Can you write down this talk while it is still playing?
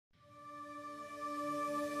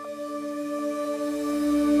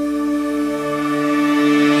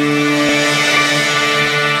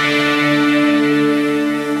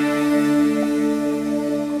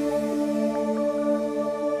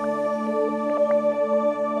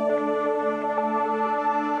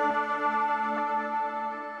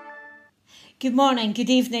good morning, good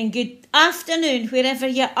evening, good afternoon, wherever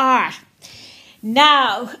you are.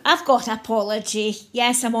 Now, I've got an apology.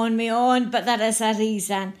 Yes, I'm on my own, but there is a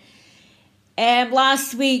reason.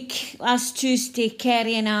 Last Tuesday,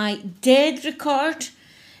 Kerry and I did record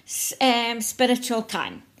Spiritual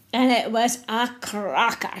Time, and it was a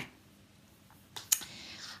cracker.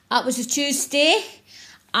 That was a Tuesday,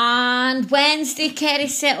 and Wednesday, Kerry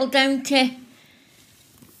settled down to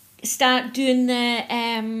start doing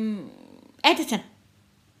the editing,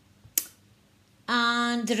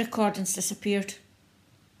 and the recordings disappeared.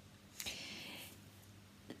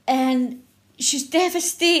 And she's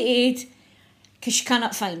devastated because she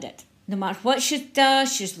cannot find it. No matter what she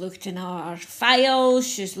does, she's looked in her files,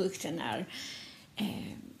 she's looked in her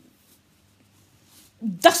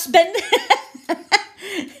dustbin.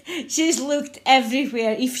 She's looked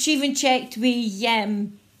everywhere. If she even checked with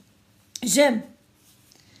Zoom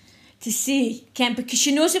to see, because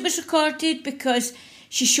she knows it was recorded, because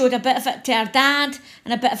she showed a bit of it to her dad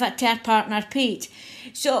and a bit of it to her partner Pete.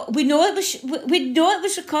 So we know it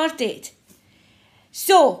was recorded.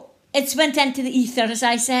 So it's went into the ether, as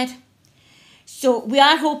I said. So we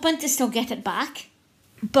are hoping to still get it back,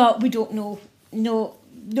 but we don't know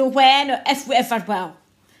when or if we ever will.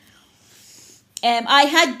 I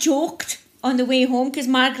had joked on the way home because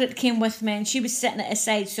Margaret came with me and she was sitting at his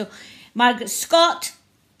side. So Margaret, Scott,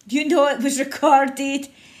 you know it was recorded.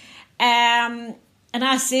 And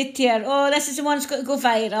I said to her, oh, this is the one that's got to go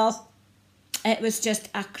viral. It was just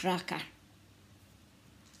a cracker.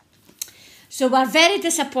 So we're very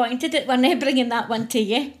disappointed that we're not bringing that one to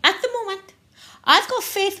you at the moment. I've got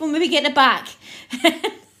faith when we get it back.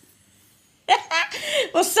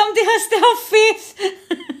 Well, somebody has to have faith.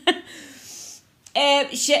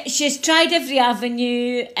 She's tried every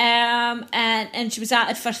avenue, and she was at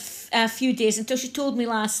it for a few days until she told me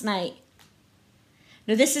last night.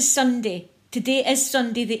 Now, this is Sunday. Today is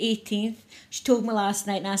Sunday the 18th. She told me last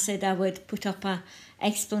night, and I said I would put up an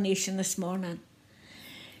explanation this morning.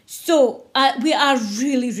 So, we are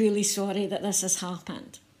really, really sorry that this has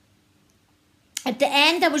happened. At the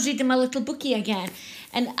end, I was reading my little bookie again,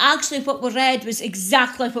 and actually what we read was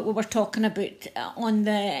exactly what we were talking about on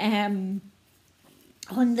the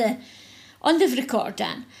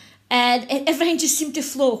recording, and everything just seemed to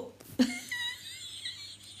flow.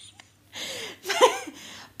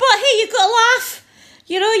 But hey, you've got to laugh.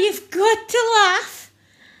 You know, you've got to laugh.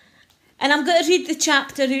 And I'm going to read the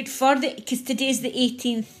chapter out for because today's the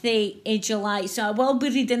 18th of July, so I will be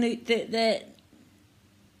reading out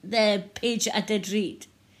the page I did read.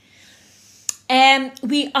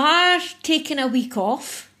 We are taking a week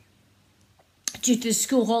off due to the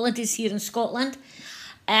school holidays here in Scotland.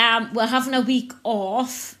 We're having a week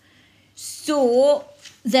off, so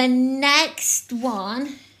the next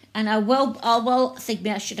one, and I will think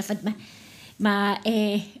maybe I should have had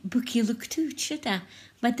my bookie looked out, should I?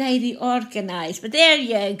 My diary organised, but there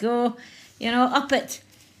you go. You know, up at,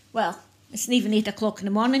 well, it's not even 8 o'clock in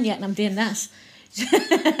the morning yet, and I'm doing this.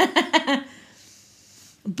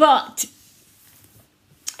 But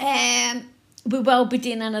we will be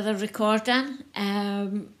doing another recording.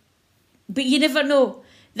 But you never know.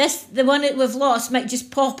 The one that we've lost might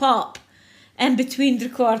just pop up in between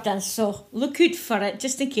recordings, so look out for it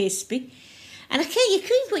just in case. And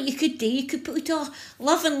what you could do, you could put it all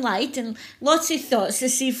love and light and lots of thoughts to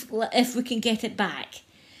see if we can get it back,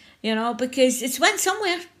 you know, because it's went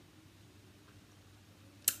somewhere,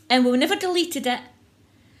 and we never deleted it,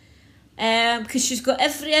 because she's got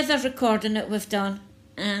every other recording that we've done,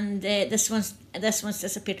 and this one's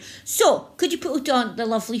disappeared. So could you put it on the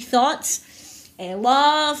lovely thoughts,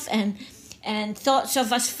 love and thoughts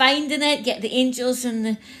of us finding it, get the angels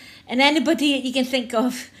and anybody that you can think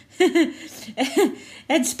of in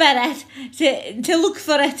spirit to look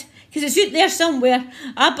for it, because it's out there somewhere.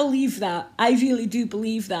 I believe that. I really do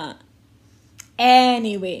believe that.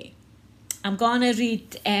 Anyway, I'm going to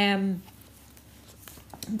read the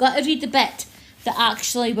bit that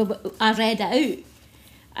actually I read it out,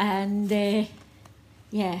 and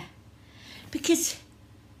yeah, because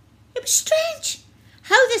it was strange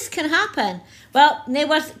how this can happen. Well,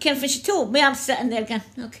 she told me, I'm sitting there going,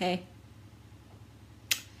 okay.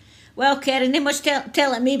 Well, Karen, they must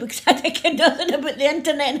telling me, because I think nothing about the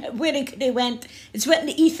internet and where it could have went. It's went in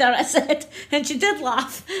the ether, I said, and she did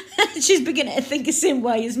laugh. She's beginning to think the same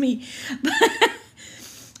way as me.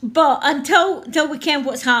 But until we can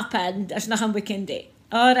what's happened, there's nothing we can do.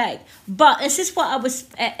 All right. But this is what I was.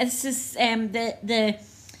 This is the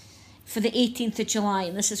for the 18th of July,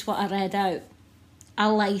 and this is what I read out. A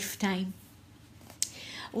lifetime.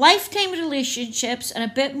 Lifetime relationships are a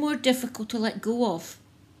bit more difficult to let go of.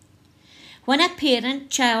 When a parent,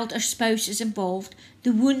 child or spouse is involved,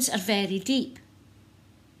 the wounds are very deep.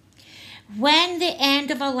 When the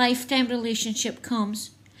end of a lifetime relationship comes,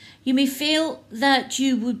 you may feel that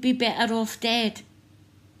you would be better off dead.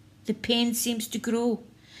 The pain seems to grow,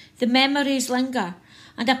 the memories linger,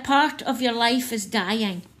 and a part of your life is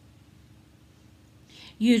dying.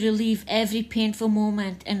 You relive every painful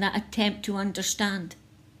moment in that attempt to understand.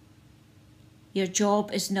 Your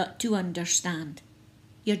job is not to understand.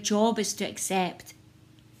 Your job is to accept.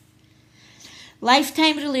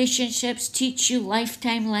 Lifetime relationships teach you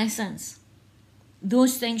lifetime lessons.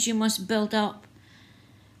 Those things you must build up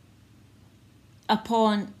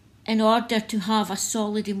upon in order to have a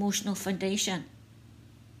solid emotional foundation.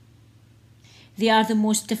 They are the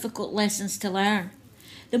most difficult lessons to learn,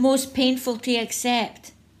 the most painful to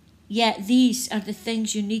accept, yet these are the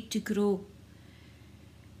things you need to grow.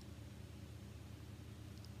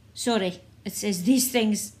 Sorry, it says these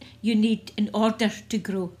things you need in order to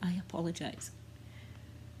grow. I apologise.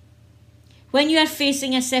 When you are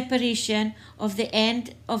facing a separation of the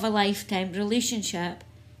end of a lifetime relationship,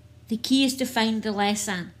 the key is to find the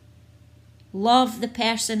lesson. Love the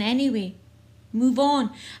person anyway. Move on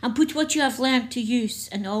and put what you have learned to use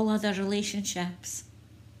in all other relationships.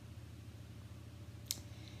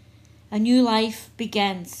 A new life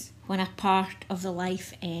begins when a part of the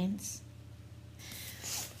life ends.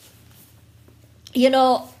 You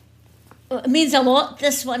know, it means a lot,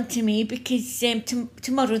 this one, to me, because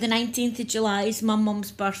tomorrow, the 19th of July, is my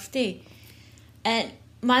mum's birthday. And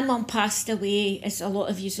my mum passed away, as a lot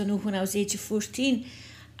of you know, when I was age of 14.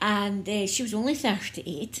 And she was only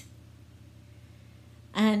 38.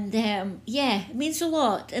 And yeah, it means a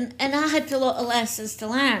lot. And I had a lot of lessons to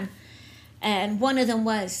learn. And one of them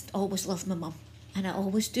was, always love my mum. And I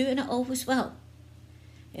always do, and I always will.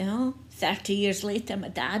 You know, 30 years later, my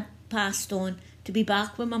dad passed on to be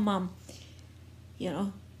back with my mum. You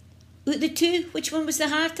know, out the two, which one was the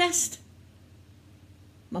hardest?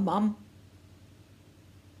 My mum.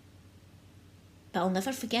 But I'll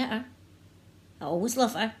never forget her. I always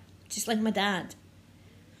love her, just like my dad.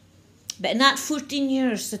 But in that 14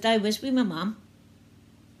 years that I was with my mum,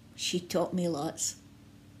 she taught me lots.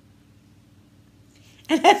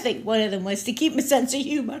 And I think one of them was to keep my sense of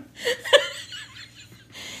humour.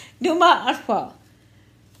 No matter what.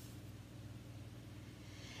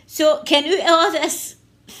 So, can all this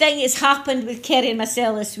thing has happened with Kerry and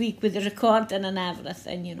myself this week with the recording and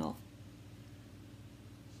everything, you know.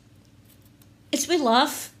 It's with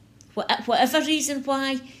love. Whatever reason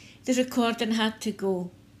why the recording had to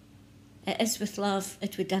go, it is with love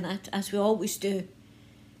that we've done it, as we always do.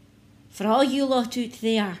 For all you lot out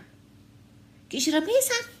there, because you're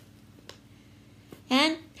amazing.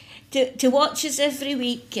 And to watch us every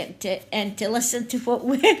week and to listen to what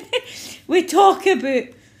we talk about.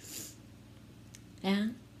 Yeah.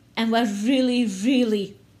 And we're really,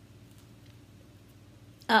 really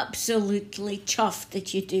absolutely chuffed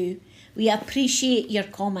that you do. We appreciate your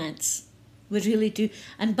comments. We really do.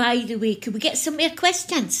 And by the way, could we get some more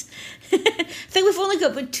questions? I think we've only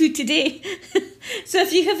got about 2 today. So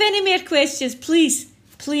if you have any more questions, please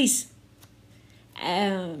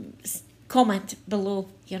comment below,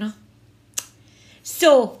 you know.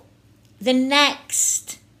 So, the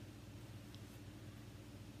next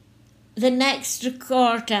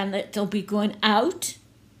recording that'll be going out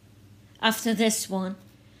after this one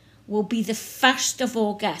will be the 1st of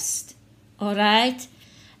August. All right?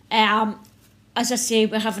 As I say,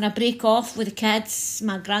 we're having a break off with the kids.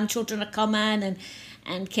 My grandchildren are coming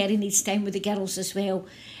and Kerry needs time with the girls as well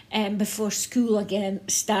before school again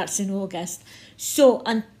starts in August. So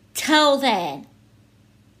until then,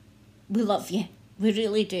 we love you. We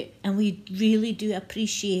really do. And we really do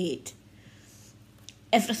appreciate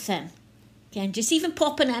everything. And just even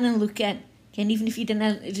popping in and looking. And even if you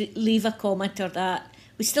didn't leave a comment or that,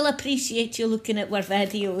 we still appreciate you looking at our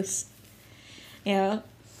videos. Yeah.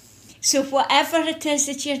 So whatever it is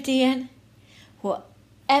that you're doing,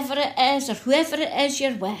 whatever it is or whoever it is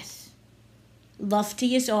you're with, love to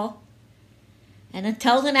you all. And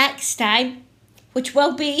until the next time, which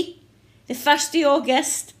will be the 1st of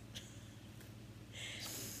August,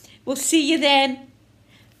 we'll see you then.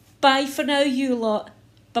 Bye for now, you lot.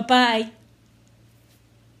 Bye-bye.